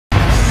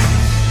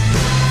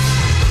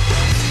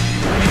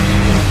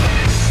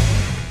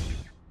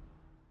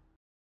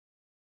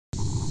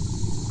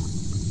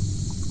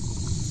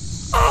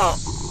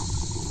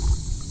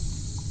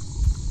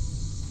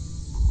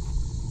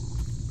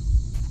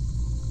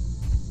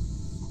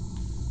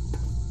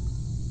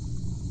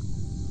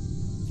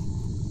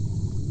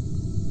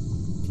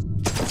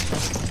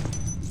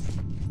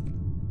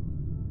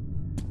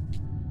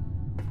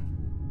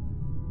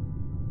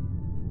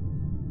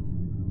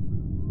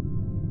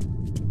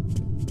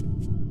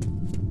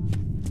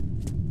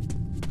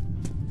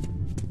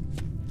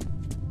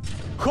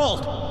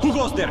Halt! Who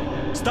goes there?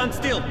 Stand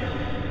still!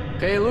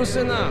 Hey,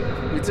 loosen up.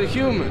 It's a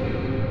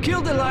human.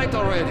 Kill the light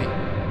already.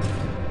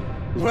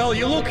 Well,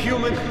 you look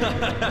human.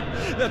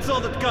 That's all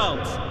that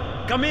counts.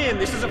 Come in,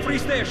 this is a free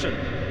station.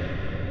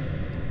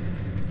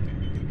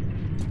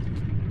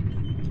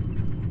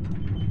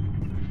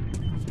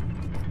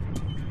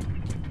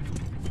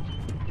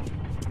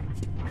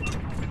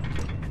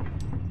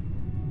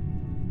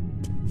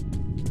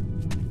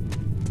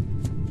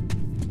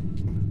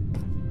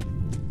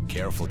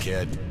 Careful,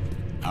 kid.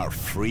 Our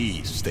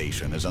free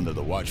station is under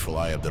the watchful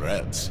eye of the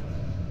Reds.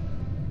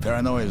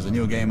 Paranoia is the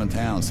new game in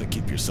town, so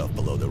keep yourself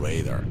below the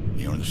radar.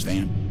 You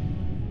understand?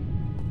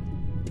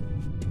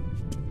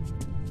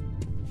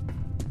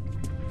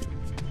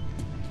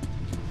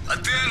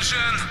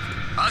 Attention!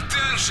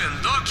 Attention!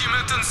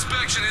 Document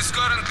inspection is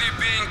currently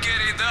being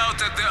carried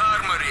out at the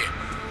armory.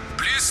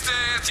 Please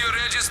stay at your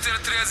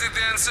registered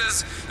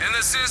residences and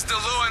assist the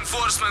law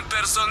enforcement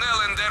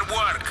personnel in their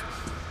work.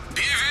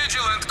 Be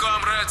vigilant,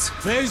 comrades.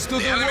 Face to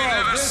the enemy wall.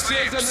 never This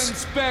sleeps. is an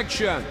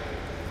inspection.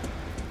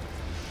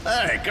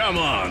 Hey, come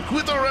on,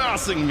 quit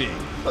harassing me.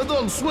 I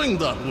don't swing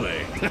that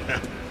way.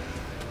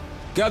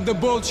 Got the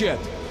bullshit.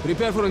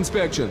 Prepare for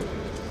inspection.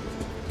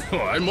 Oh,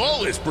 I'm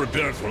always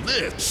prepared for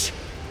this.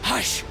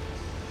 Hush!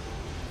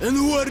 And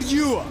who are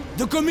you?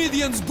 The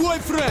comedian's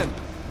boyfriend?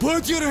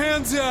 Put your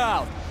hands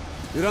out!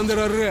 You're under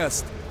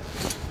arrest.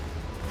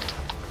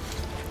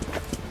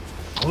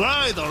 All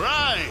right.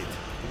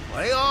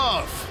 Lay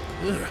off.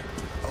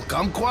 I'll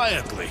come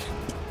quietly.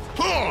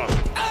 Stop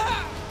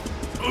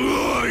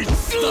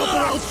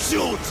or I'll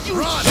shoot! You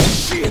run!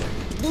 Shit!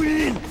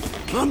 Win!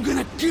 I'm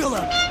gonna kill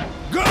him!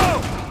 Go!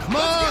 Come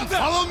on,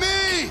 follow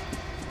me!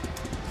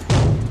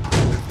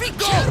 Be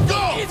Go, careful,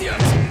 go!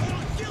 idiot!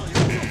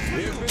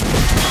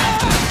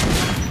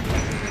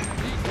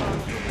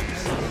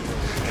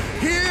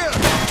 Here!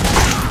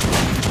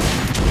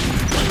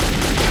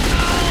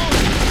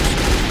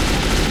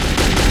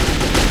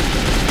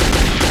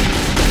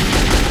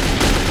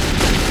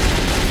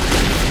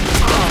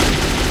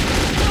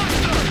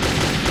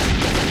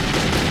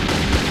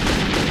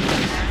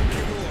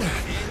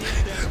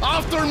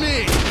 After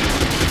me!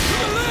 To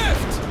the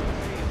left!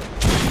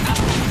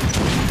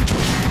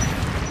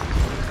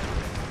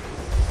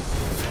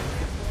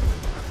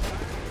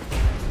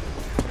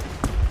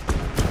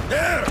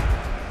 There!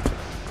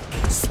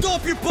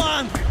 Stop, you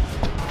punk!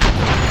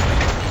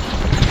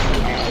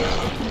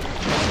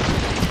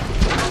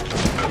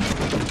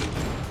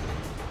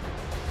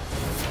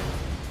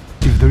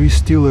 If there is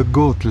still a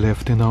god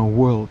left in our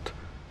world,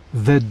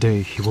 that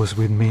day he was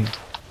with me.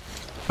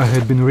 I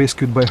had been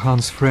rescued by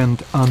Hans'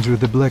 friend Andrew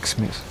the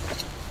blacksmith.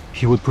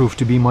 He would prove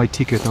to be my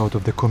ticket out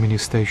of the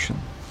communist station.